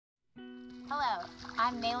Hello,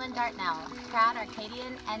 I'm Malin Dartnell, proud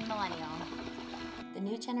Arcadian and millennial. The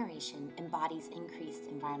new generation embodies increased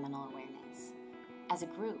environmental awareness. As a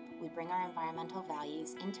group, we bring our environmental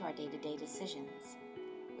values into our day-to-day decisions.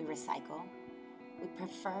 We recycle. We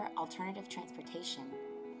prefer alternative transportation.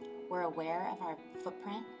 We're aware of our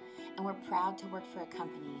footprint, and we're proud to work for a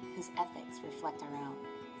company whose ethics reflect our own.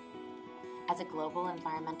 As a global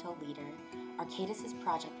environmental leader, Arcadis'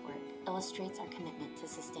 project work illustrates our commitment to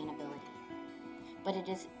sustainability. But it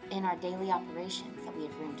is in our daily operations that we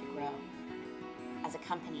have room to grow. As a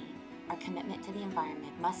company, our commitment to the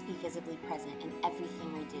environment must be visibly present in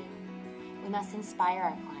everything we do. We must inspire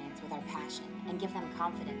our clients with our passion and give them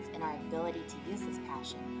confidence in our ability to use this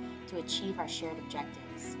passion to achieve our shared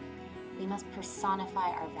objectives. We must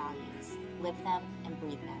personify our values, live them, and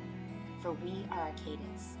breathe them. For we are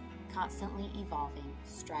Arcadis, constantly evolving,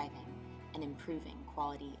 striving, and improving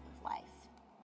quality